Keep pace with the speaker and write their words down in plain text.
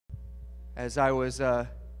As I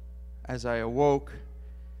awoke,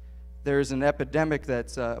 there's an epidemic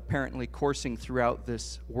that's apparently coursing throughout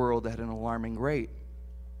this world at an alarming rate.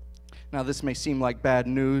 Now, this may seem like bad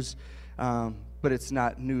news, but it's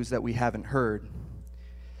not news that we haven't heard.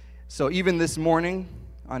 So even this morning,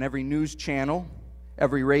 on every news channel,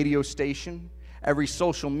 every radio station, every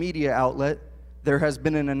social media outlet, there has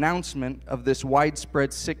been an announcement of this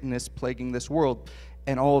widespread sickness plaguing this world,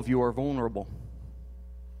 and all of you are vulnerable.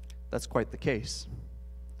 That's quite the case.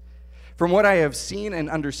 From what I have seen and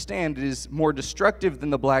understand, it is more destructive than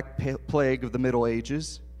the Black Plague of the Middle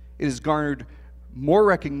Ages. It has garnered more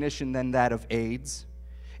recognition than that of AIDS.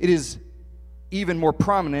 It is even more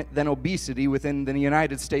prominent than obesity within the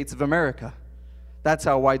United States of America. That's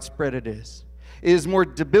how widespread it is. It is more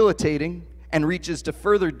debilitating and reaches to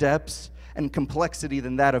further depths and complexity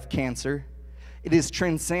than that of cancer. It has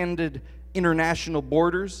transcended international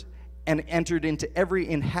borders and entered into every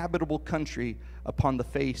inhabitable country upon the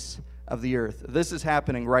face of the earth. This is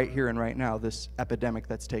happening right here and right now, this epidemic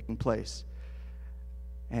that's taking place.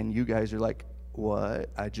 And you guys are like, what?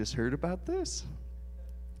 I just heard about this?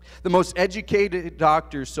 The most educated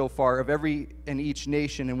doctors so far of every and each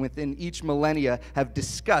nation and within each millennia have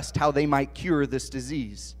discussed how they might cure this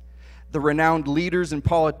disease. The renowned leaders and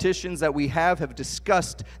politicians that we have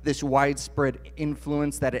discussed this widespread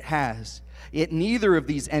influence that it has. Yet neither of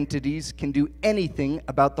these entities can do anything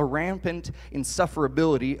about the rampant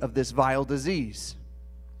insufferability of this vile disease.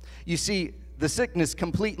 You see, the sickness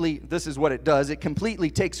completely, this is what it does, it completely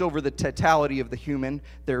takes over the totality of the human,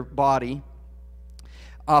 their body.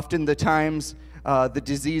 Often the times, the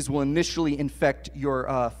disease will initially infect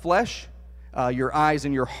your flesh, your eyes,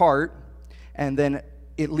 and your heart, and then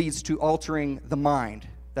it leads to altering the mind.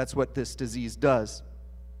 That's what this disease does.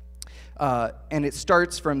 And it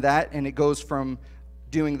starts from that, and it goes from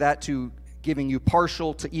doing that to giving you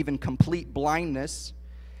partial to even complete blindness.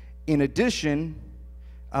 In addition,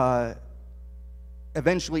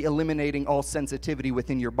 eventually eliminating all sensitivity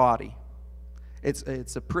within your body.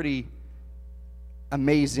 It's a pretty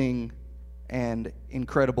amazing and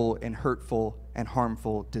incredible and hurtful and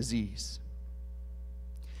harmful disease.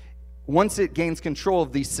 Once it gains control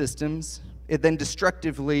of these systems, it then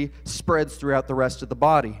destructively spreads throughout the rest of the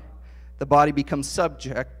body. The body becomes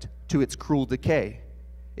subject to its cruel decay.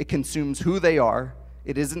 It consumes who they are.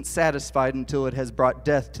 It isn't satisfied until it has brought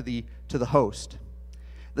death to the host.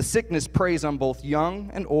 The sickness preys on both young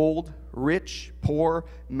and old, rich, poor,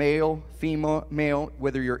 male, female,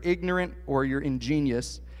 whether you're ignorant or you're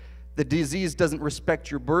ingenious. The disease doesn't respect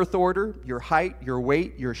your birth order, your height, your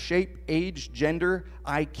weight, your shape, age, gender,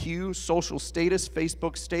 IQ, social status,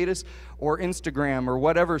 Facebook status, or Instagram, or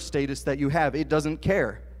whatever status that you have. It doesn't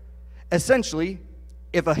care. Essentially,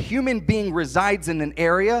 if a human being resides in an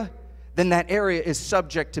area, then that area is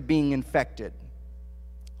subject to being infected.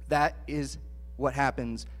 That is what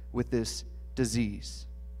happens with this disease.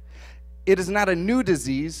 It is not a new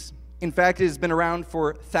disease. In fact, it has been around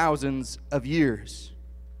for thousands of years.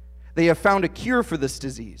 They have found a cure for this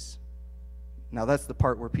disease. Now, that's the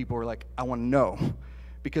part where people are like, I want to know.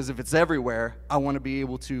 Because if it's everywhere, I want to be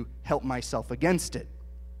able to help myself against it.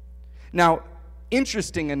 Now,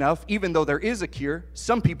 interesting enough, even though there is a cure,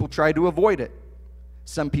 some people try to avoid it.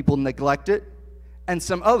 Some people neglect it, and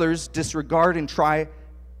some others disregard and try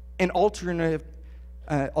an alternative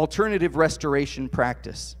restoration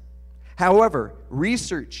practice. However,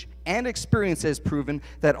 research and experience has proven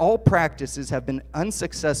that all practices have been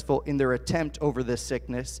unsuccessful in their attempt over this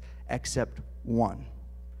sickness, except one.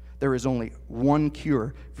 There is only one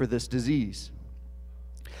cure for this disease.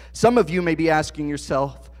 Some of you may be asking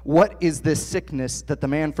yourself, what is this sickness that the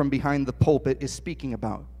man from behind the pulpit is speaking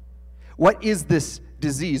about? What is this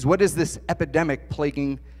disease? What is this epidemic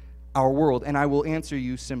plaguing our world? And I will answer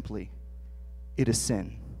you simply. It is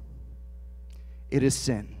sin. It is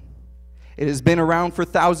sin. It has been around for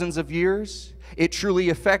thousands of years. It truly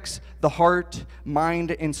affects the heart,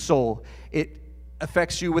 mind, and soul. It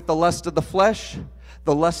affects you with the lust of the flesh,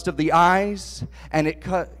 the lust of the eyes, and it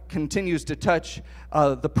continues to touch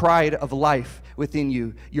the pride of life within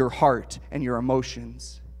you, your heart, and your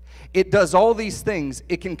emotions. It does all these things.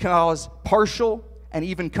 It can cause partial and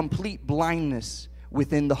even complete blindness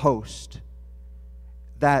within the host.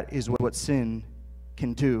 That is what sin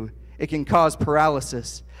can do. It can cause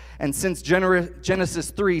paralysis. And since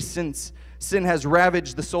Genesis 3, since sin has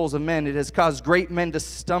ravaged the souls of men, it has caused great men to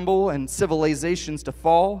stumble and civilizations to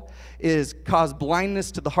fall. It has caused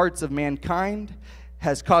blindness to the hearts of mankind,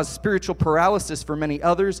 has caused spiritual paralysis for many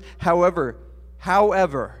others. However,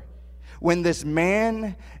 when this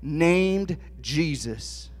man named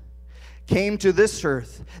Jesus came to this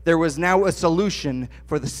earth, there was now a solution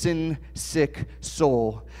for the sin-sick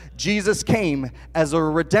soul. Jesus came as a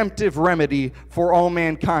redemptive remedy for all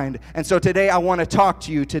mankind. And so today I want to talk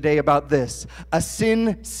to you today about this. A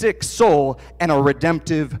sin-sick soul and a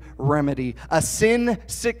redemptive remedy. A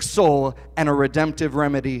sin-sick soul and a redemptive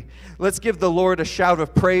remedy. Let's give the Lord a shout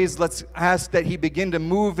of praise. Let's ask that He begin to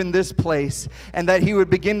move in this place and that He would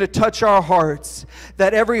begin to touch our hearts.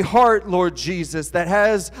 That every heart, Lord Jesus, that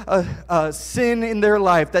has a sin in their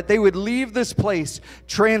life, that they would leave this place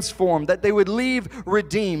transformed, that they would leave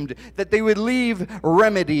redeemed, that they would leave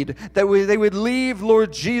remedied, that they would leave,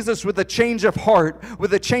 Lord Jesus, with a change of heart,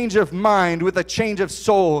 with a change of mind, with a change of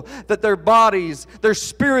soul, that their bodies, their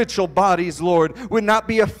spiritual bodies, Lord, would not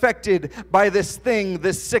be affected by this thing,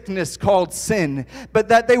 this sickness called sin, but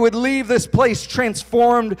that they would leave this place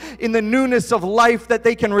transformed in the newness of life that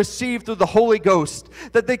they can receive through the Holy Ghost,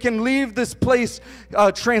 that they can leave this place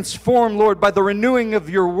transformed, Lord, by the renewing of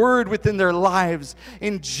your word within their lives.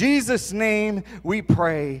 In Jesus' name we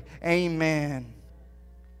pray. Amen.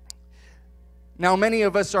 Now, many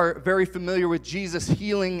of us are very familiar with Jesus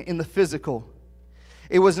healing in the physical.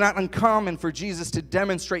 It was not uncommon for Jesus to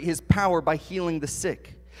demonstrate His power by healing the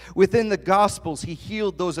sick. Within the Gospels, He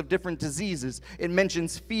healed those of different diseases. It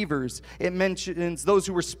mentions fevers. It mentions those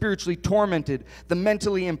who were spiritually tormented, the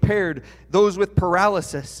mentally impaired, those with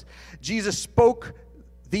paralysis. Jesus spoke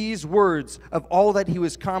these words of all that He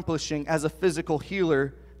was accomplishing as a physical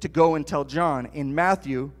healer to go and tell John.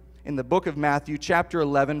 In the book of Matthew, chapter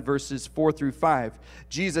 11, verses 4 through 5,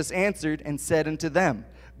 Jesus answered and said unto them,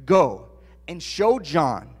 Go and show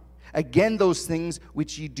John again those things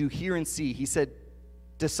which ye do hear and see. He said,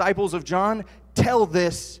 disciples of John, tell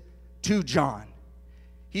this to John.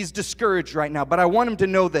 He's discouraged right now, but I want him to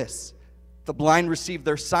know this. The blind receive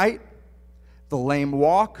their sight, the lame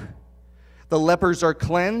walk, the lepers are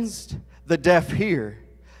cleansed, the deaf hear,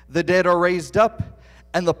 the dead are raised up,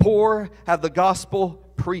 and the poor have the gospel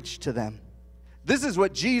preached to them. This is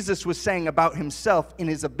what Jesus was saying about Himself in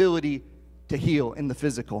His ability to heal in the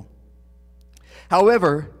physical.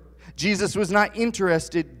 However, Jesus was not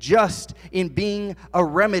interested just in being a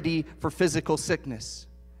remedy for physical sickness.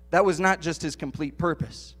 That was not just His complete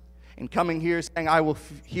purpose. In coming here saying, I will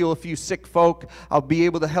heal a few sick folk, I'll be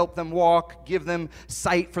able to help them walk, give them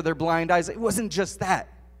sight for their blind eyes. It wasn't just that.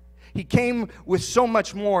 He came with so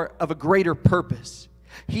much more of a greater purpose.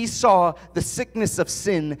 He saw the sickness of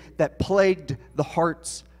sin that plagued the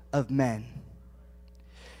hearts of men.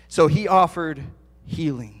 So He offered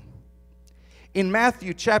healing. In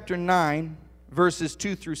Matthew chapter 9, verses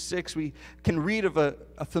 2 through 6, we can read of a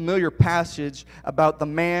familiar passage about the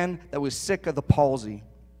man that was sick of the palsy.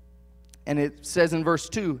 And it says in verse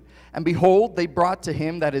 2, And behold, they brought to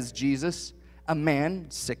Him, that is Jesus, a man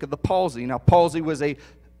sick of the palsy. Now, palsy was a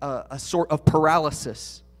sort of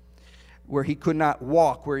paralysis, where he could not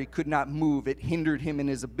walk, where he could not move. It hindered him in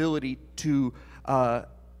his ability to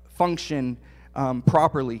function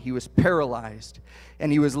properly. He was paralyzed, and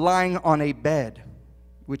he was lying on a bed,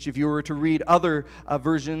 which if you were to read other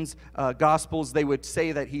versions, Gospels, they would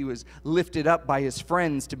say that he was lifted up by his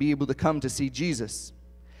friends to be able to come to see Jesus.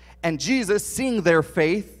 And Jesus, seeing their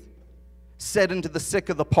faith, said unto the sick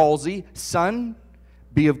of the palsy, Son,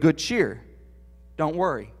 be of good cheer. Don't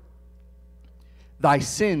worry. Thy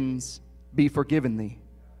sins be forgiven thee.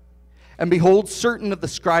 And behold, certain of the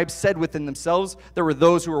scribes said within themselves, there were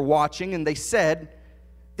those who were watching, and they said,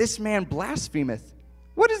 This man blasphemeth.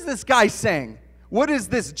 What is this guy saying? What is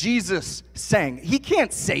this Jesus saying? He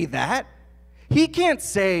can't say that. He can't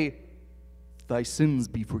say, Thy sins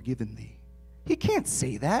be forgiven thee. He can't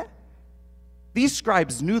say that. These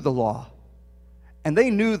scribes knew the law, and they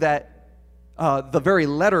knew that the very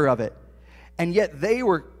letter of it, and yet they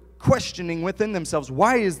were questioning within themselves,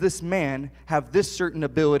 why does this man have this certain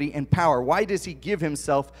ability and power? Why does he give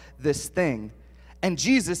himself this thing? And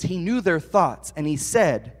Jesus, he knew their thoughts, and he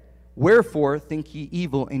said, Wherefore think ye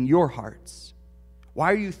evil in your hearts?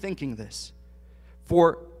 Why are you thinking this?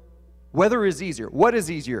 For whether is easier, what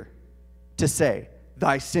is easier to say,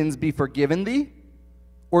 Thy sins be forgiven thee,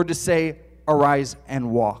 or to say, Arise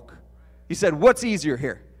and walk? He said, what's easier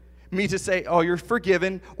here? Me to say, oh, you're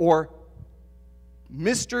forgiven, or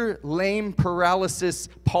Mr. Lame Paralysis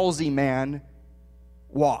Palsy Man,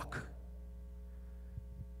 walk.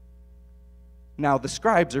 Now, the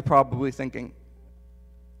scribes are probably thinking,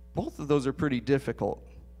 both of those are pretty difficult.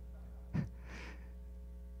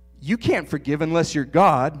 You can't forgive unless you're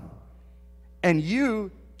God, and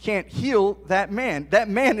you can't heal that man. That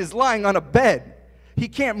man is lying on a bed. He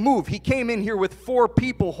can't move. He came in here with 4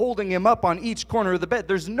 people holding him up on each corner of the bed.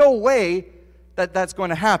 There's no way that that's going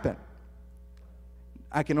to happen.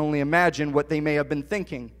 I can only imagine what they may have been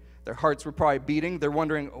thinking. Their hearts were probably beating. They're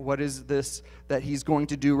wondering, what is this that he's going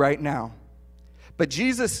to do right now? But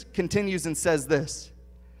Jesus continues and says this.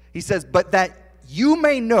 He says, but that you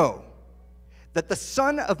may know that the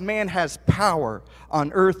Son of Man has power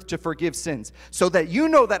on earth to forgive sins. So that you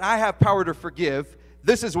know that I have power to forgive,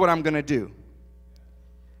 this is what I'm going to do.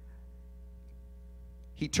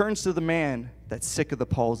 He turns to the man that's sick of the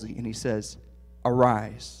palsy and he says,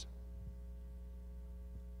 arise,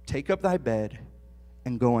 take up thy bed,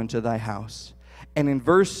 and go into thy house. And in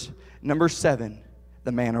verse number 7,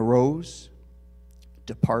 the man arose,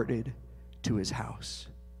 departed to his house.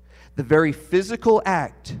 The very physical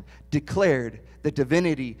act declared the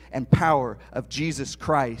divinity and power of Jesus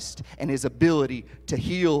Christ and his ability to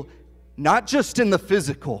heal, not just in the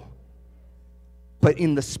physical, but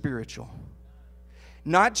in the spiritual.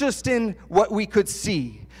 Not just in what we could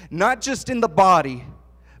see, not just in the body,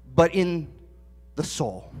 but in the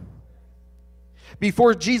soul.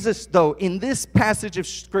 Before Jesus, though, in this passage of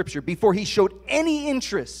Scripture, before he showed any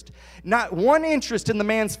interest, not one interest in the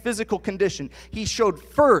man's physical condition, he showed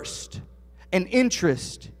first an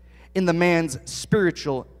interest in the man's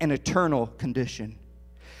spiritual and eternal condition.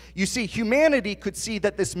 You see, humanity could see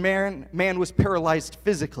that this man was paralyzed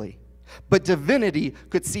physically, but divinity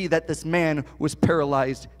could see that this man was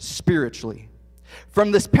paralyzed spiritually.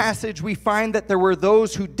 From this passage, we find that there were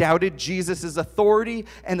those who doubted Jesus' authority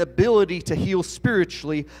and ability to heal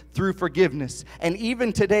spiritually through forgiveness. And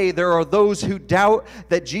even today, there are those who doubt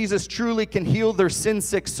that Jesus truly can heal their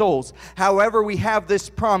sin-sick souls. However, we have this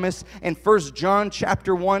promise in 1 John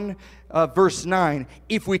chapter 1, verse 9.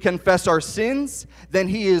 If we confess our sins, then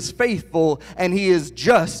he is faithful and he is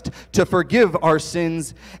just to forgive our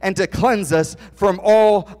sins and to cleanse us from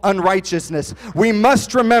all unrighteousness. We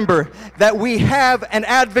must remember that we have an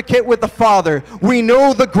advocate with the Father. We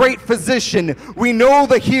know the great physician. We know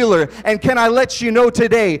the healer. And can I let you know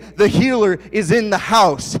today, the healer is in the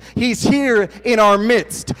house. He's here in our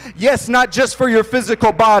midst. Yes, not just for your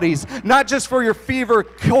physical bodies, not just for your fever,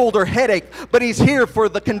 cold, or headache, but he's here for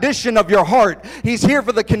the condition of your heart. He's here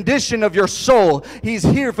for the condition of your soul. He's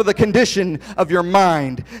here for the condition of your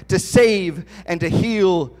mind, to save and to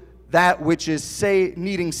heal that which is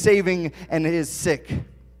needing saving and is sick.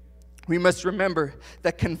 We must remember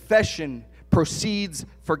that confession precedes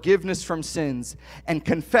forgiveness from sins, and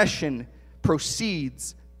confession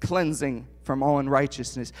precedes cleansing from all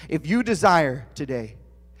unrighteousness. If you desire today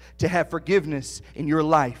to have forgiveness in your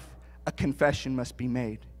life, a confession must be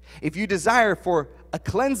made. If you desire for a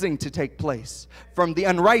cleansing to take place from the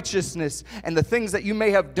unrighteousness and the things that you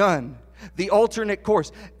may have done, the alternate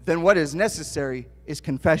course, then what is necessary is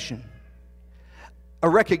confession. A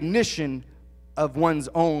recognition of one's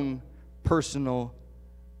own personal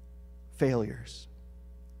failures.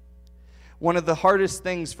 One of the hardest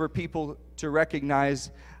things for people to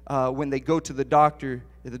recognize when they go to the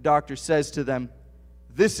doctor says to them,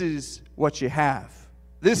 this is what you have.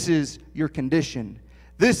 This is your condition.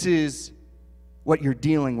 This is what you're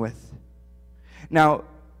dealing with. Now,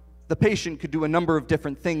 the patient could do a number of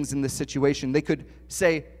different things in this situation. They could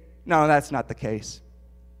say, no, that's not the case.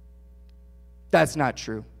 That's not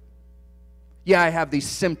true. Yeah, I have these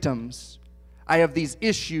symptoms. I have these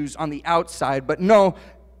issues on the outside, but no,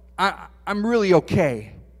 I'm really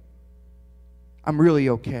okay. I'm really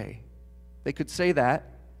okay. They could say that.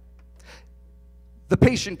 The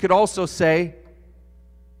patient could also say,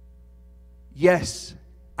 yes,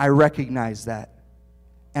 I recognize that,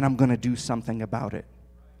 and I'm going to do something about it.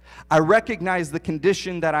 I recognize the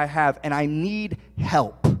condition that I have, and I need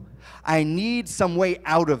help. I need some way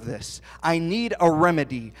out of this. I need a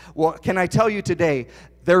remedy. Well, can I tell you today,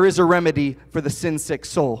 there is a remedy for the sin-sick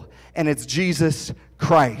soul, and it's Jesus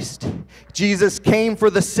Christ. Jesus came for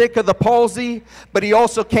the sick of the palsy, but he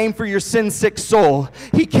also came for your sin-sick soul.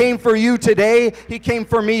 He came for you today. He came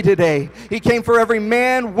for me today. He came for every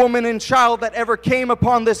man, woman, and child that ever came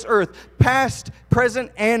upon this earth, past,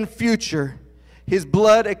 present, and future. His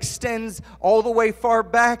blood extends all the way far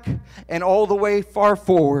back and all the way far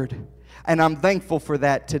forward, and I'm thankful for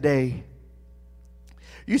that today.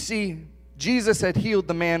 You see, Jesus had healed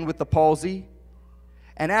the man with the palsy,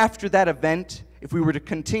 and after that event, if we were to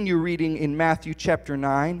continue reading in Matthew chapter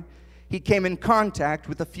 9, he came in contact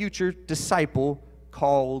with a future disciple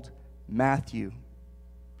called Matthew.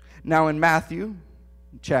 Now in Matthew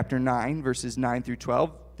chapter 9, verses 9 through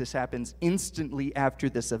 12, this happens instantly after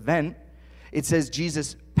this event. It says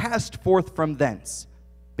Jesus passed forth from thence.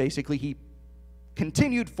 Basically, he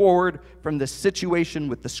continued forward from the situation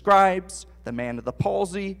with the scribes, the man of the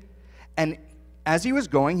palsy, and as he was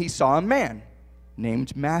going, he saw a man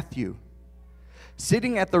named Matthew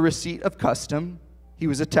sitting at the receipt of custom. He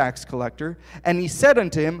was a tax collector. And he said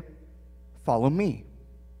unto him, follow me.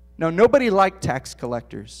 Now, nobody liked tax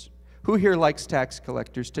collectors. Who here likes tax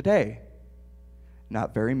collectors today?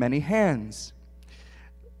 Not very many hands.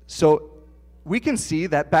 So we can see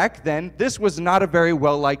that back then, this was not a very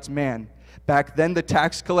well-liked man. Back then, the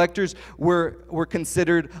tax collectors were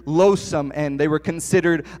considered loathsome, and they were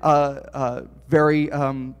considered very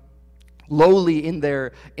lowly in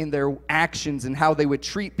their actions and how they would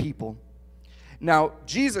treat people. Now,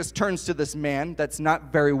 Jesus turns to this man that's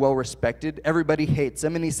not very well respected. Everybody hates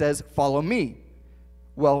him, and he says, follow me.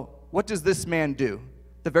 Well, what does this man do?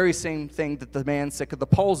 The very same thing that the man sick of the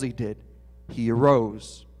palsy did. He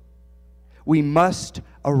arose. We must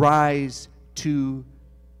arise to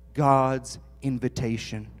God's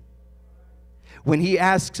invitation. When he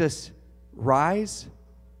asks us, rise,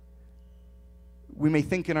 we may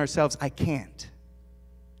think in ourselves, I can't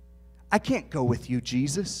go with you,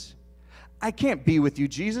 Jesus. I can't be with you,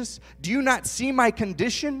 Jesus. Do you not see my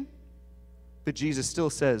condition? But Jesus still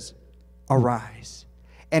says, arise.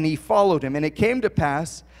 And he followed him. And it came to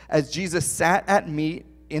pass, as Jesus sat at meat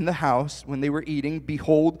in the house when they were eating,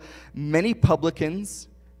 behold, many publicans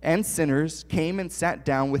and sinners came and sat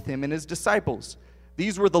down with him and his disciples.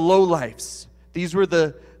 These were the lowlifes. These were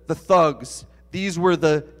the thugs. These were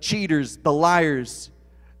the cheaters, the liars,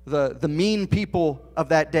 the mean people of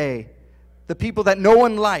that day, the people that no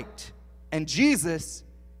one liked. And Jesus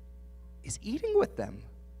is eating with them.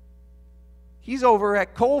 He's over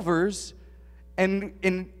at Culver's and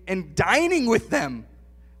dining with them.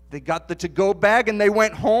 They got the to-go bag and they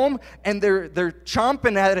went home and they're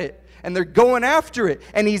chomping at it and they're going after it.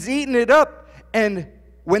 And he's eating it up. And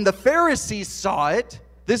when the Pharisees saw it,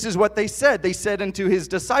 this is what they said. They said unto his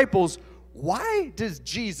disciples, why does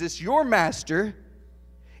Jesus, your master,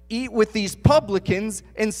 eat with these publicans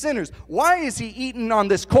and sinners? Why is he eating on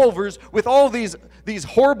this Culver's with all these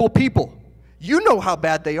horrible people? You know how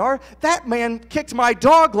bad they are. That man kicked my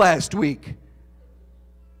dog last week.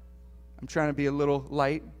 I'm trying to be a little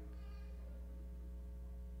light.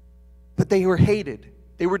 But they were hated.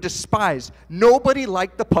 They were despised. Nobody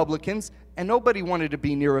liked the publicans, and nobody wanted to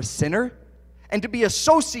be near a sinner. And to be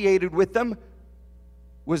associated with them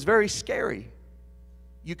was very scary.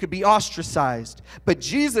 You could be ostracized. But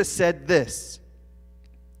Jesus said this.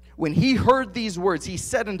 When he heard these words, he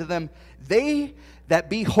said unto them, they that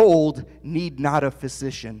be whole need not a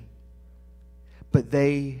physician, but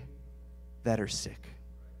they that are sick.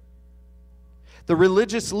 The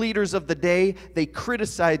religious leaders of the day, they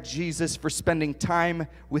criticized Jesus for spending time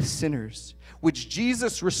with sinners, which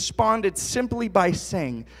Jesus responded simply by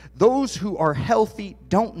saying, those who are healthy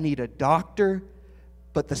don't need a doctor,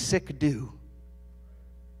 but the sick do.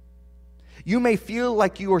 You may feel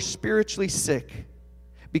like you are spiritually sick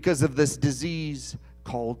because of this disease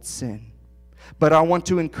called sin. But I want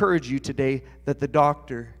to encourage you today that the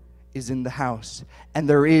doctor is in the house, and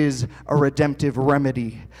there is a redemptive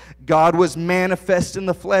remedy. God was manifest in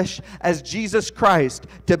the flesh as Jesus Christ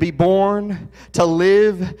to be born, to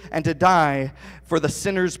live, and to die for the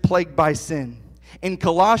sinners plagued by sin. In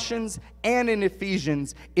Colossians and in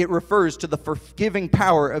Ephesians, it refers to the forgiving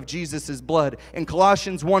power of Jesus' blood. In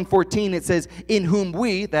Colossians 1:14, it says, in whom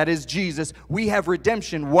we, that is Jesus, we have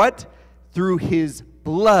redemption. What? Through his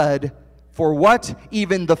blood. For what?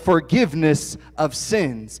 Even the forgiveness of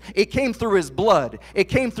sins. It came through his blood. It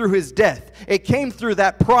came through his death. It came through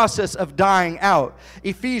that process of dying out.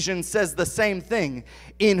 Ephesians says the same thing.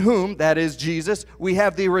 In whom, that is Jesus, we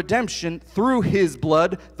have the redemption through his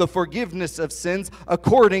blood, the forgiveness of sins,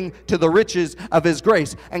 according to the riches of his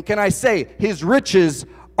grace. And can I say, his riches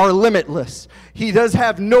are limitless. He does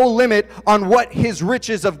have no limit on what his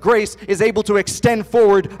riches of grace is able to extend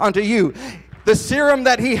forward unto you. The serum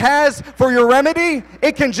that he has for your remedy,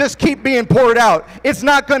 it can just keep being poured out. It's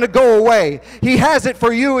not going to go away. He has it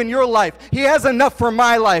for you in your life. He has enough for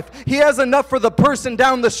my life. He has enough for the person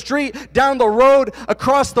down the street, down the road,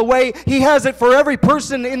 across the way. He has it for every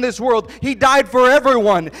person in this world. He died for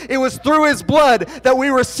everyone. It was through his blood that we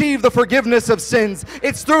receive the forgiveness of sins.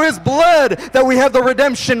 It's through his blood that we have the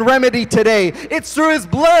redemption remedy today. It's through his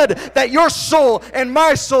blood that your soul and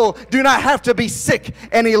my soul do not have to be sick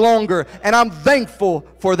any longer. And I'm thankful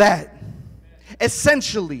for that.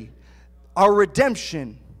 Essentially, our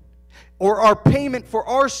redemption or our payment for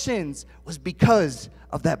our sins was because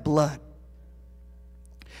of that blood,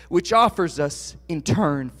 which offers us in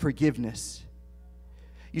turn forgiveness.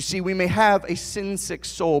 You see, we may have a sin-sick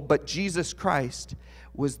soul, but Jesus Christ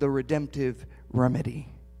was the redemptive remedy.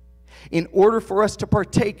 In order for us to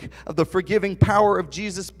partake of the forgiving power of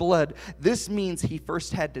Jesus' blood, this means he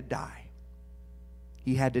first had to die.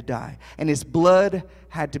 He had to die. And his blood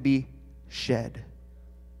had to be shed.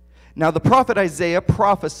 Now the prophet Isaiah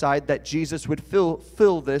prophesied that Jesus would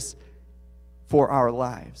fill this for our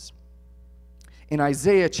lives. In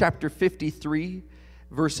Isaiah chapter 53,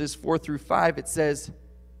 verses 4 through 5, it says,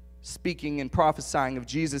 speaking and prophesying of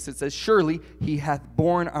Jesus, it says, "Surely he hath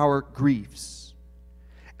borne our griefs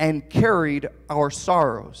and carried our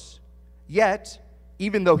sorrows. Yet,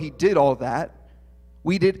 even though he did all that,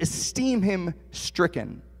 we did esteem him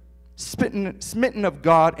stricken, smitten of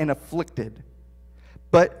God, and afflicted.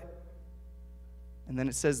 But," and then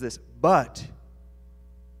it says this, "but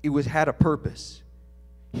it had a purpose.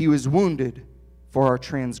 He was wounded for our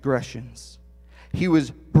transgressions. He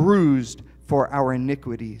was bruised for our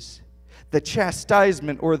iniquities. The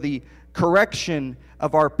chastisement," or the correction,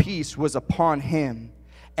 "of our peace was upon him.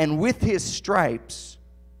 And with his stripes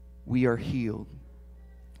we are healed."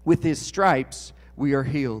 With his stripes we are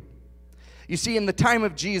healed. You see, in the time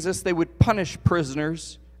of Jesus, they would punish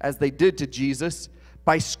prisoners, as they did to Jesus,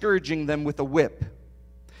 by scourging them with a whip.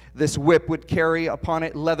 This whip would carry upon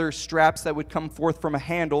it leather straps that would come forth from a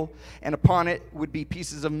handle, and upon it would be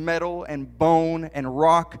pieces of metal and bone and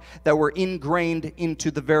rock that were ingrained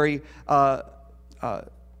into the very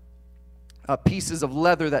pieces of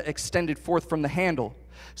leather that extended forth from the handle,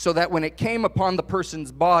 so that when it came upon the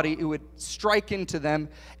person's body, it would strike into them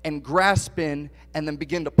and grasp in and then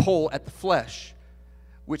begin to pull at the flesh,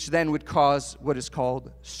 which then would cause what is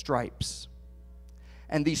called stripes.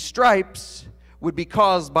 And these stripes would be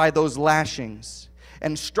caused by those lashings.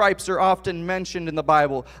 And stripes are often mentioned in the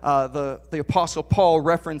Bible. The Apostle Paul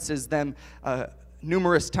references them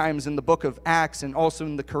numerous times in the book of Acts and also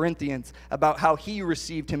in the Corinthians about how he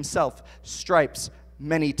received himself stripes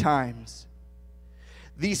many times.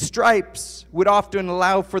 These stripes would often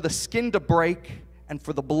allow for the skin to break and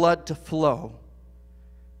for the blood to flow.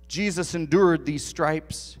 Jesus endured these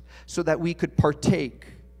stripes so that we could partake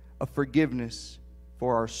of forgiveness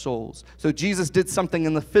for our souls. So Jesus did something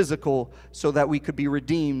in the physical so that we could be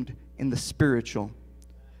redeemed in the spiritual.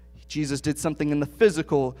 Jesus did something in the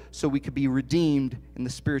physical so we could be redeemed in the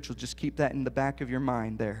spiritual. Just keep that in the back of your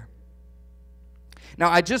mind there.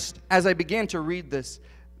 Now, as I began to read this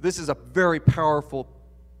is a very powerful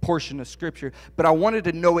portion of Scripture, but I wanted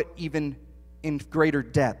to know it even in greater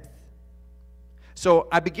depth. So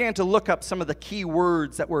I began to look up some of the key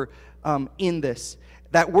words that were in this.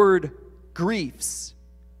 That word griefs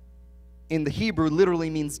in the Hebrew literally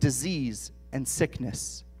means disease and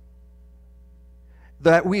sickness.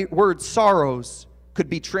 That word sorrows could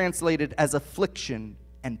be translated as affliction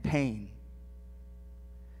and pain.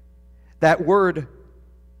 That word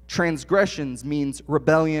transgressions means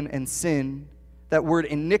rebellion and sin. That word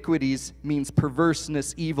iniquities means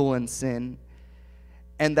perverseness, evil, and sin.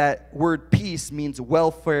 And that word peace means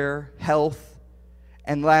welfare, health.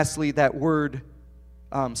 And lastly, that word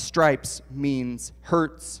stripes means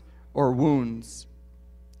hurts or wounds.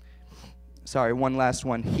 Sorry, one last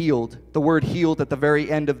one, healed. The word healed at the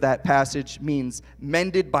very end of that passage means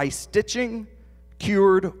mended by stitching,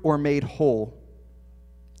 cured, or made whole.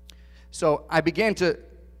 So I began to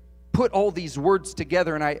put all these words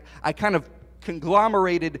together, and I kind of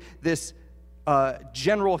conglomerated this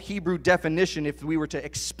general Hebrew definition if we were to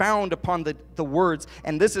expound upon the words,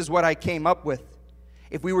 and this is what I came up with.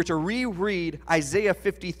 If we were to reread Isaiah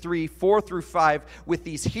 53, 4 through 5, with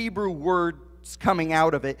these Hebrew words coming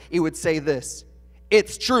out of it, it would say this: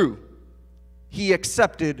 it's true. He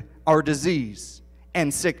accepted our disease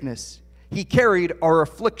and sickness. He carried our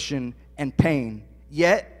affliction and pain.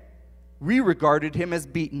 Yet, we regarded him as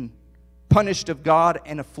beaten, punished of God,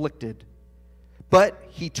 and afflicted. But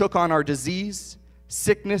he took on our disease,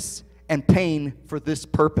 sickness, and pain for this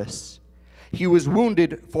purpose. He was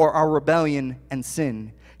wounded for our rebellion and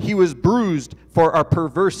sin. He was bruised for our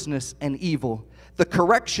perverseness and evil. The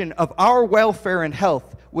correction of our welfare and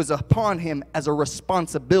health was upon him as a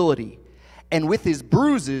responsibility. And with his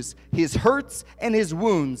bruises, his hurts, and his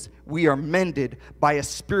wounds, we are mended by a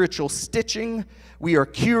spiritual stitching. We are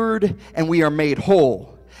cured, and we are made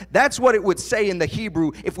whole. That's what it would say in the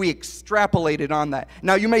Hebrew if we extrapolated on that.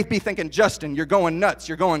 Now, you may be thinking, Justin, you're going nuts,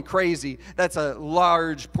 you're going crazy. That's a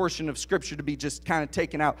large portion of Scripture to be just kind of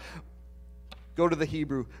taken out. Go to the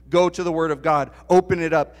Hebrew. Go to the Word of God. Open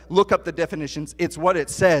it up. Look up the definitions. It's what it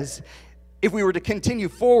says. If we were to continue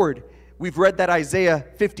forward, we've read that Isaiah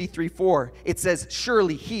 53:4. It says,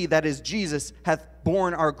 surely he, that is Jesus, hath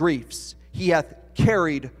borne our griefs. He hath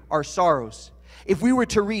carried our sorrows. If we were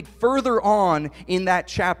to read further on in that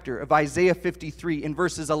chapter of Isaiah 53, in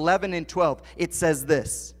verses 11 and 12, it says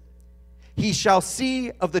this: he shall see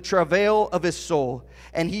of the travail of his soul,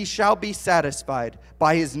 and he shall be satisfied.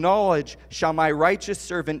 By his knowledge shall my righteous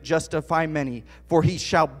servant justify many, for he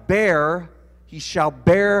shall bear he shall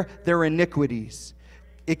bear their iniquities.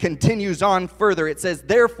 It continues on further. It says,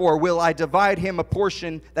 therefore will I divide him a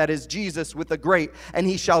portion, that is Jesus, with the great, and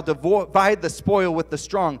he shall divide the spoil with the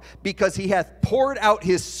strong, because he hath poured out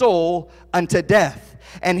his soul unto death,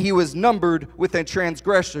 and he was numbered with the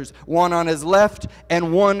transgressors, one on his left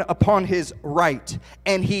and one upon his right.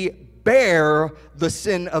 And he bare the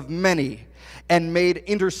sin of many, and made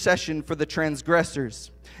intercession for the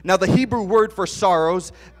transgressors. Now the Hebrew word for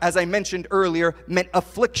sorrows, as I mentioned earlier, meant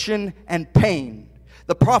affliction and pain.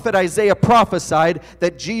 The prophet Isaiah prophesied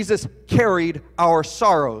that Jesus carried our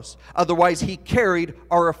sorrows. Otherwise, he carried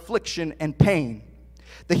our affliction and pain.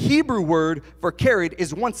 The Hebrew word for carried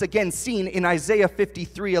is once again seen in Isaiah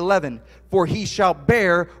 53:11. For he shall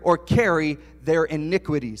bear or carry their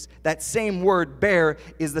iniquities. That same word bear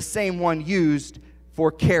is the same one used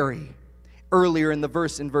for carry earlier in the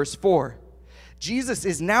verse, in verse 4. Jesus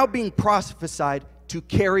is now being prophesied to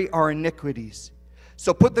carry our iniquities.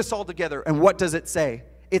 So put this all together, and what does it say?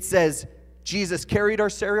 It says, Jesus carried our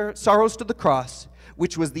sorrows to the cross,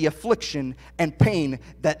 which was the affliction and pain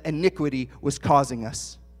that iniquity was causing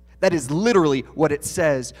us. That is literally what it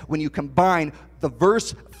says when you combine the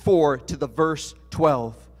verse 4 to the verse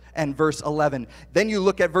 12 and verse 11. Then you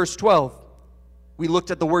look at verse 12. We looked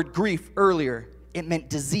at the word grief earlier. It meant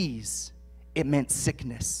disease. It meant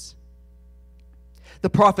sickness. The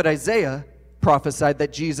prophet Isaiah prophesied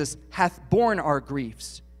that Jesus hath borne our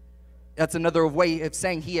griefs. That's another way of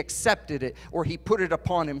saying he accepted it, or he put it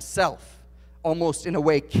upon himself, almost in a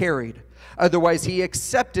way carried. Otherwise, he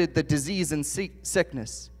accepted the disease and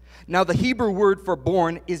sickness. Now, the Hebrew word for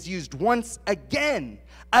born is used once again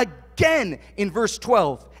in verse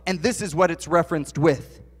 12, and this is what it's referenced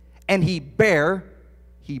with. And he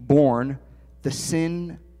borne the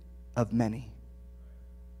sin of many.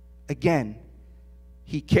 Again,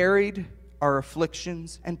 he carried our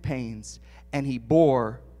afflictions and pains, and he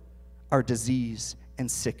bore our disease and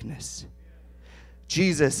sickness.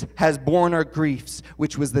 Jesus has borne our griefs,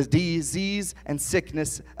 which was the disease and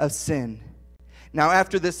sickness of sin. Now,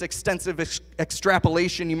 after this extensive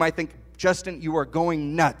extrapolation, you might think, Justin, you are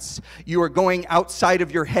going nuts. You are going outside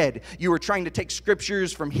of your head. You are trying to take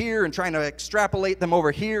scriptures from here and trying to extrapolate them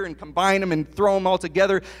over here and combine them and throw them all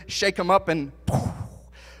together, shake them up, and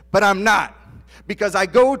but I'm not. Because I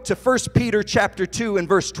go to 1 Peter chapter 2 and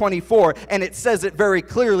verse 24, and it says it very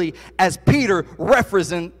clearly as Peter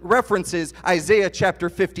references Isaiah chapter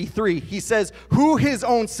 53. He says, who his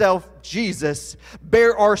own self, Jesus,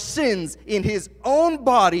 bare our sins in his own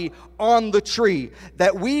body on the tree,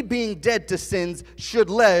 that we being dead to sins should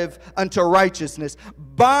live unto righteousness,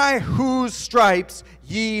 by whose stripes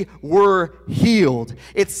ye were healed.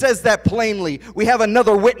 It says that plainly. We have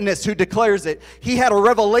another witness who declares it. He had a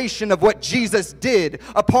revelation of what Jesus did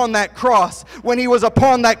upon that cross. When he was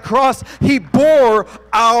upon that cross, he bore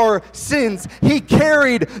our sins. He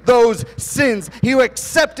carried those sins. He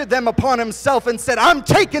accepted them upon himself and said, I'm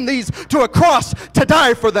taking these to a cross to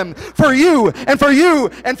die for them, for you and for you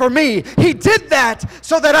and for me. He did that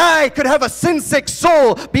so that I could have a sin-sick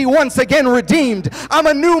soul be once again redeemed. I'm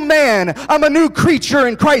a new man. I'm a new creature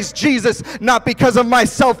in Christ Jesus, not because of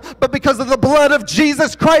myself, but because of the blood of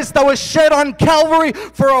Jesus Christ that was shed on Calvary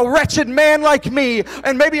for a wretched man like me,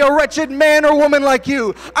 and maybe a wretched man or woman like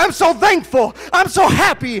you. I'm so thankful. I'm so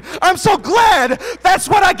happy. I'm so glad. That's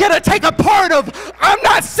what I get to take a part of. I'm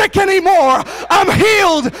not sick anymore. I'm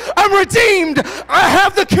healed. I'm redeemed. I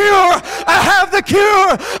have the cure. I have the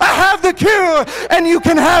cure. I have the cure. And you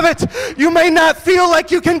can have it. You may not feel like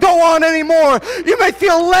you can go on anymore. You may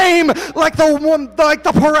feel lame like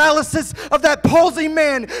the paralysis of that palsy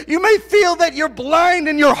man. You may feel that you're blind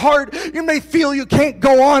in your heart. You may feel you can't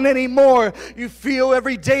go on anymore. You feel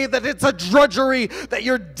every day that it's a drudgery, that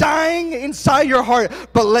you're dying inside your heart.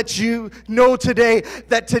 But let you know today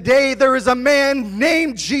that today there is a man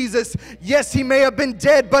named Jesus. Yes, he may have been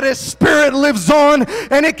dead, but his spirit lives on,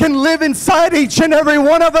 and it can live inside each and every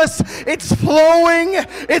one of us. It's flowing,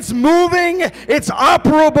 it's moving, it's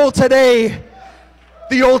operable today.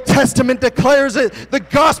 The Old Testament declares it, the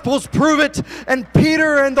Gospels prove it, and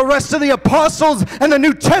Peter and the rest of the apostles and the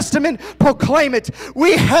New Testament proclaim it.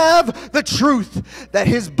 We have the truth that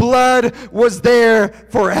his blood was there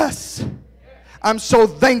for us. I'm so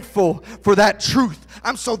thankful for that truth.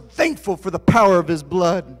 I'm so thankful for the power of his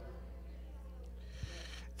blood.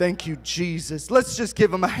 Thank you, Jesus. Let's just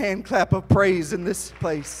give him a hand clap of praise in this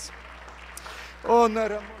place.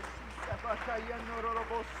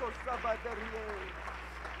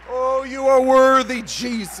 Oh, you are worthy,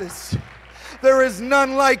 Jesus. There is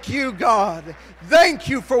none like you, God. Thank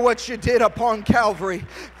you for what you did upon Calvary.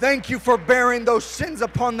 Thank you for bearing those sins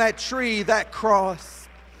upon that tree, that cross.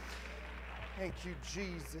 Thank you,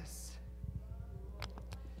 Jesus.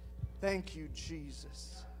 Thank you,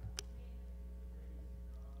 Jesus.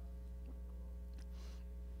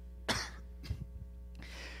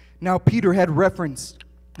 Now, Peter had referenced,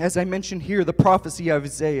 as I mentioned here, the prophecy of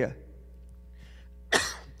Isaiah,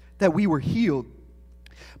 that we were healed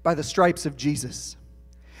by the stripes of Jesus.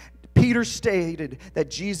 Peter stated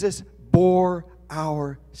that Jesus bore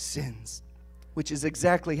our sins, which is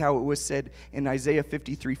exactly how it was said in Isaiah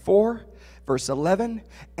 53:4, verse 11,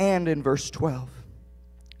 and in verse 12.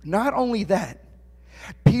 Not only that,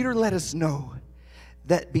 Peter let us know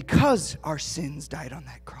that because our sins died on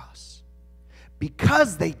that cross,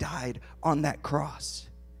 because they died on that cross,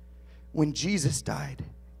 when Jesus died,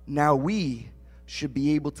 now we should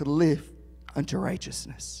be able to live unto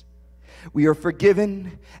righteousness. We are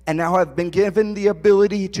forgiven and now have been given the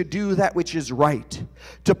ability to do that which is right.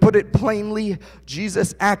 To put it plainly,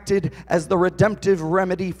 Jesus acted as the redemptive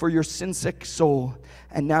remedy for your sin-sick soul,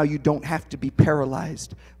 and now you don't have to be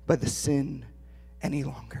paralyzed by the sin any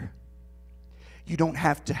longer. You don't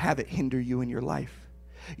have to have it hinder you in your life.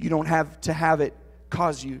 You don't have to have it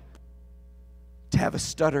cause you to have a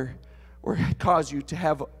stutter or cause you to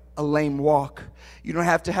have a lame walk. You don't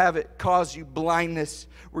have to have it cause you blindness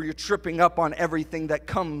where you're tripping up on everything that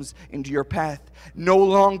comes into your path. No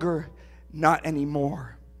longer, not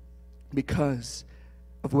anymore, because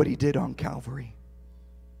of what he did on Calvary.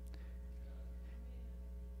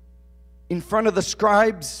 In front of the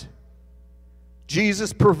scribes,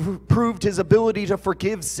 Jesus proved his ability to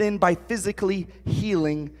forgive sin by physically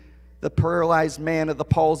healing the paralyzed man of the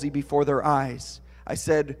palsy before their eyes. I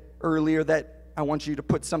said earlier that I want you to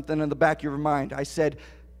put something in the back of your mind. I said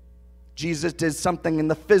Jesus did something in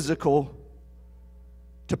the physical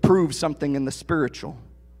to prove something in the spiritual.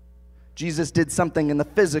 Jesus did something in the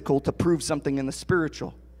physical to prove something in the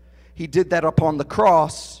spiritual. He did that upon the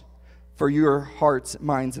cross for your hearts,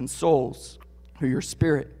 minds, and souls, for your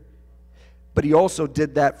spirit. But he also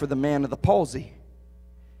did that for the man of the palsy.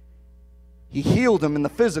 He healed him in the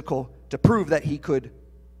physical to prove that he could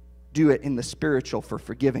do it in the spiritual for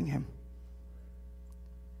forgiving him.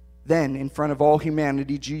 Then, in front of all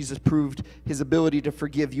humanity, Jesus proved his ability to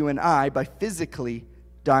forgive you and I by physically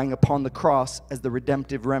dying upon the cross as the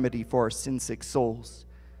redemptive remedy for our sin-sick souls.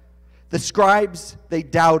 The scribes, they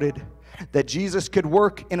doubted that Jesus could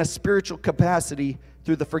work in a spiritual capacity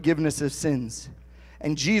through the forgiveness of sins.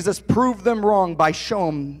 And Jesus proved them wrong by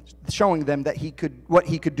showing them that what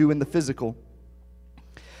he could do in the physical.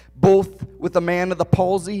 Both with the man of the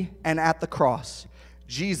palsy and at the cross,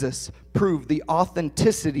 Jesus proved the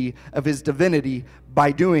authenticity of his divinity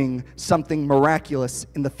by doing something miraculous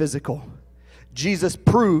in the physical. Jesus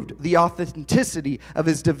proved the authenticity of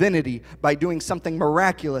his divinity by doing something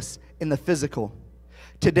miraculous in the physical.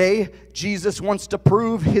 Today, Jesus wants to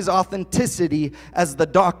prove his authenticity as the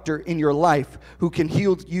doctor in your life who can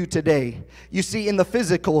heal you today. You see, in the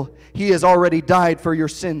physical, he has already died for your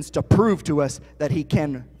sins to prove to us that he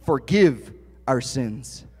can forgive our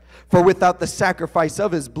sins. For without the sacrifice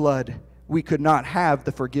of his blood, we could not have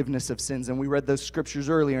the forgiveness of sins. And we read those scriptures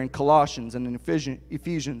earlier in Colossians and in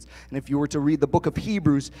Ephesians. And if you were to read the book of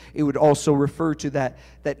Hebrews, it would also refer to that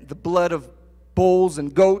the blood of bulls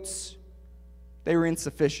and goats, they were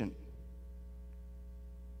insufficient.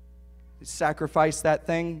 You sacrifice that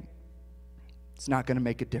thing, it's not going to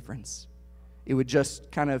make a difference. It would just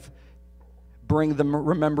kind of bring the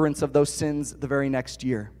remembrance of those sins the very next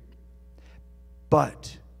year.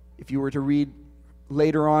 But if you were to read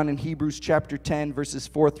later on in Hebrews chapter 10, verses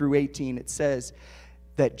 4 through 18, it says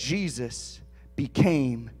that Jesus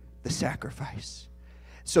became the sacrifice.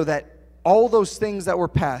 So that all those things that were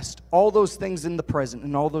past, all those things in the present,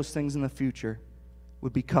 and all those things in the future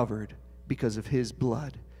would be covered because of his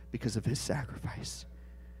blood, because of his sacrifice.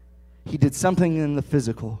 He did something in the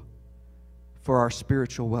physical for our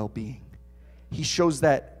spiritual well-being. He shows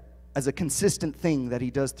that as a consistent thing that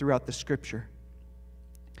he does throughout the scripture.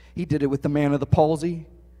 He did it with the man of the palsy.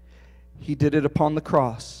 He did it upon the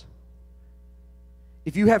cross.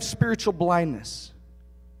 If you have spiritual blindness,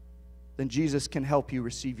 then Jesus can help you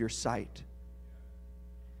receive your sight.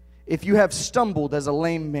 If you have stumbled as a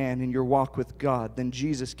lame man in your walk with God, then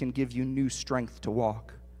Jesus can give you new strength to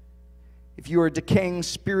walk. If you are decaying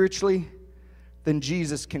spiritually, then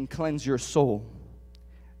Jesus can cleanse your soul.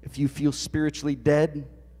 If you feel spiritually dead,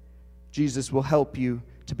 Jesus will help you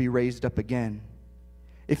to be raised up again.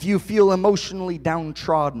 If you feel emotionally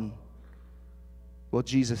downtrodden, well,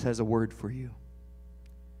 Jesus has a word for you.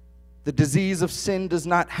 The disease of sin does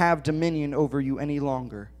not have dominion over you any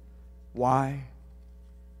longer. Why?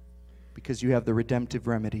 Because you have the redemptive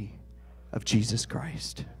remedy of Jesus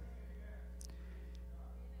Christ.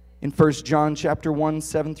 In 1 John chapter 1,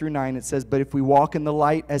 7 through 9, it says, "But if we walk in the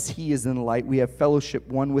light as he is in the light, we have fellowship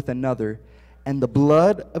one with another. And the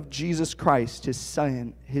blood of Jesus Christ, his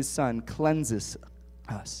son, cleanses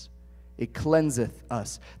us." It cleanseth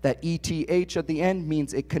us. That ETH at the end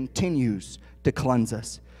means it continues to cleanse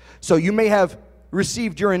us. So you may have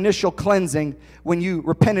received your initial cleansing when you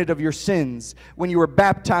repented of your sins, when you were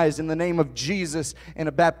baptized in the name of Jesus in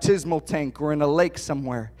a baptismal tank or in a lake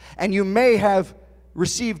somewhere. And you may have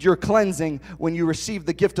received your cleansing when you received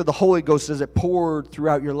the gift of the Holy Ghost as it poured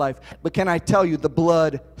throughout your life. But can I tell you, the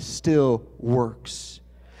blood still works.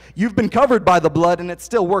 You've been covered by the blood, and it's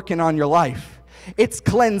still working on your life. It's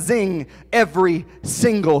cleansing every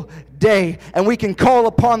single day. And we can call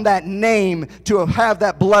upon that name to have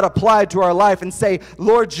that blood applied to our life and say,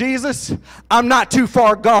 "Lord Jesus, I'm not too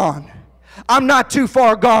far gone. I'm not too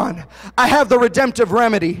far gone. I have the redemptive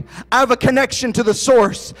remedy. I have a connection to the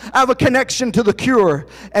source. I have a connection to the cure.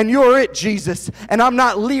 And you're it, Jesus. And I'm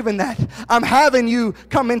not leaving that. I'm having you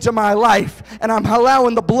come into my life. And I'm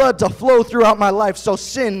allowing the blood to flow throughout my life so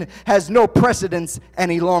sin has no precedence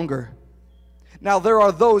any longer." Now there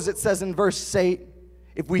are those, it says in verse 8,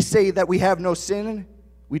 if we say that we have no sin,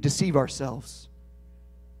 we deceive ourselves.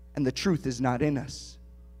 And the truth is not in us.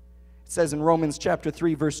 It says in Romans chapter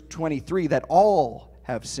 3, verse 23, that all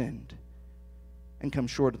have sinned and come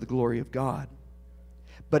short of the glory of God.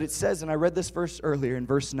 But it says, and I read this verse earlier in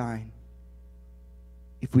verse 9,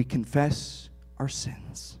 if we confess our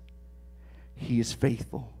sins, he is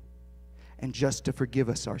faithful and just to forgive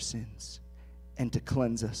us our sins and to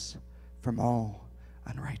cleanse us from all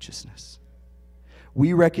unrighteousness.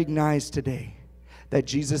 We recognize today that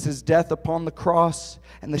Jesus' death upon the cross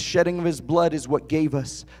and the shedding of his blood is what gave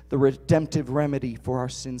us the redemptive remedy for our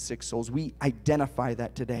sin-sick souls. We identify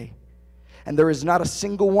that today. And there is not a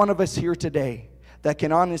single one of us here today that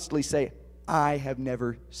can honestly say, "I have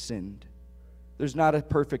never sinned." There's not a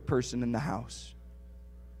perfect person in the house.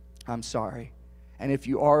 I'm sorry. And if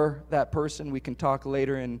you are that person, we can talk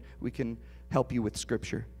later and we can help you with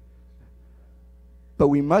Scripture. But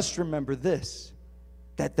we must remember this,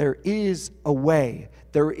 that there is a way,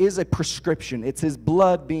 there is a prescription. It's his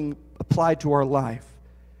blood being applied to our life.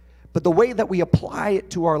 But the way that we apply it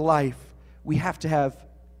to our life, we have to have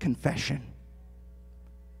confession.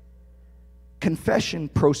 Confession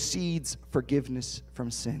precedes forgiveness from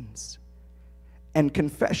sins. And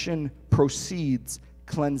confession precedes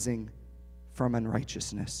cleansing from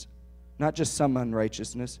unrighteousness. Not just some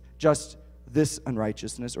unrighteousness, just this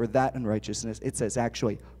unrighteousness or that unrighteousness. It says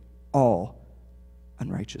actually all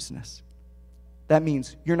unrighteousness. That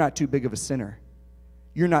means you're not too big of a sinner.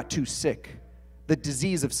 You're not too sick. The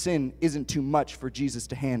disease of sin isn't too much for Jesus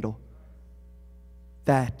to handle.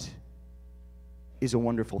 That is a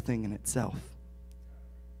wonderful thing in itself.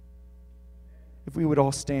 If we would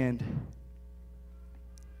all stand.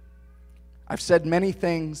 I've said many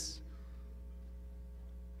things,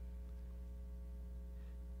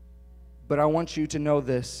 but I want you to know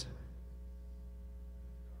this.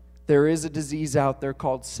 There is a disease out there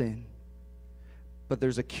called sin, but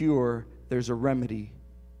there's a cure, there's a remedy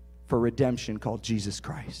for redemption called Jesus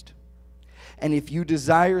Christ. And if you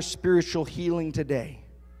desire spiritual healing today,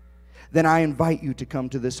 then I invite you to come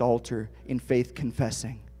to this altar in faith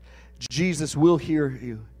confessing. Jesus will hear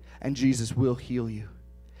you, and Jesus will heal you.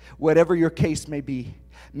 Whatever your case may be,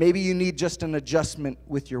 maybe you need just an adjustment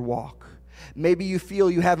with your walk. Maybe you feel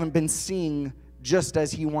you haven't been seeing just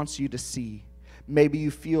as he wants you to see. Maybe you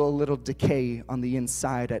feel a little decay on the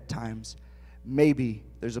inside at times. Maybe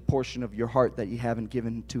there's a portion of your heart that you haven't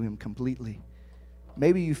given to him completely.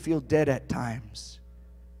 Maybe you feel dead at times.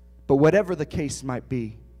 But whatever the case might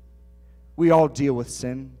be, we all deal with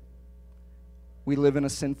sin. We live in a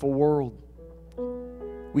sinful world.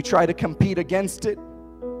 We try to compete against it,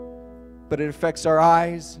 but it affects our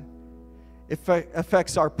eyes. It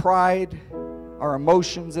affects our pride, our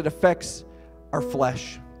emotions. It affects our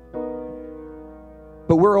flesh.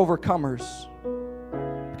 But we're overcomers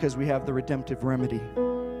because we have the redemptive remedy.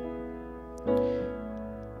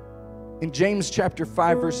 In James chapter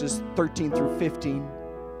 5, verses 13 through 15,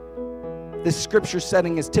 this scripture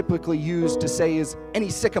setting is typically used to say, "Is any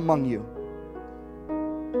sick among you?"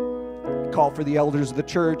 Call for the elders of the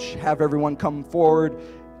church, have everyone come forward,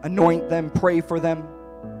 anoint them, pray for them.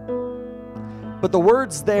 But the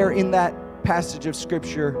words there in that passage of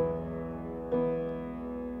scripture,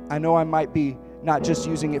 I know I might be not just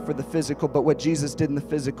using it for the physical, but what Jesus did in the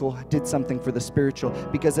physical did something for the spiritual.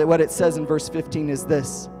 Because what it says in verse 15 is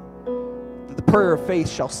this, that the prayer of faith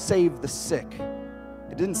shall save the sick.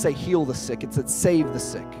 It didn't say heal the sick, it said save the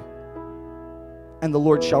sick. And the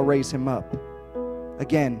Lord shall raise him up.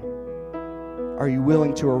 Again, Are you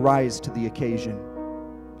willing to arise to the occasion?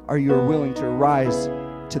 Are you willing to arise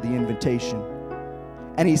to the invitation?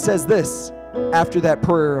 And he says this after that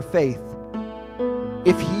prayer of faith: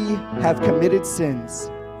 if he have committed sins,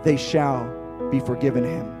 they shall be forgiven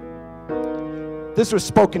him. This was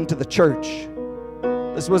spoken to the church.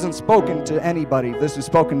 This wasn't spoken to anybody. This was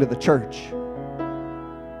spoken to the church.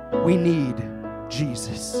 We need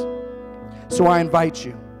Jesus. So I invite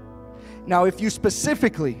you. Now, if you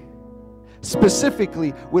specifically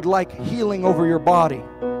would like healing over your body,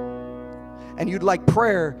 and you'd like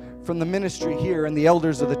prayer from the ministry here and the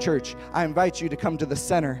elders of the church, I invite you to come to the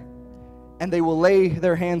center, and they will lay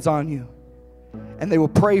their hands on you, and they will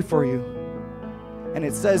pray for you. And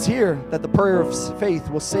it says here that the prayer of faith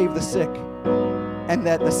will save the sick, and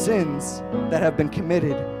that the sins that have been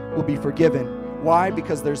committed will be forgiven. Why?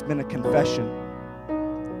 Because there's been a confession.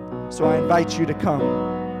 So I invite you to come.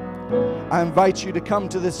 I invite you to come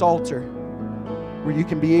to this altar where you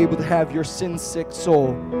can be able to have your sin-sick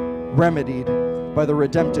soul remedied by the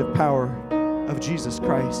redemptive power of Jesus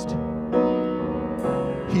Christ.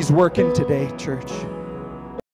 He's working today, church.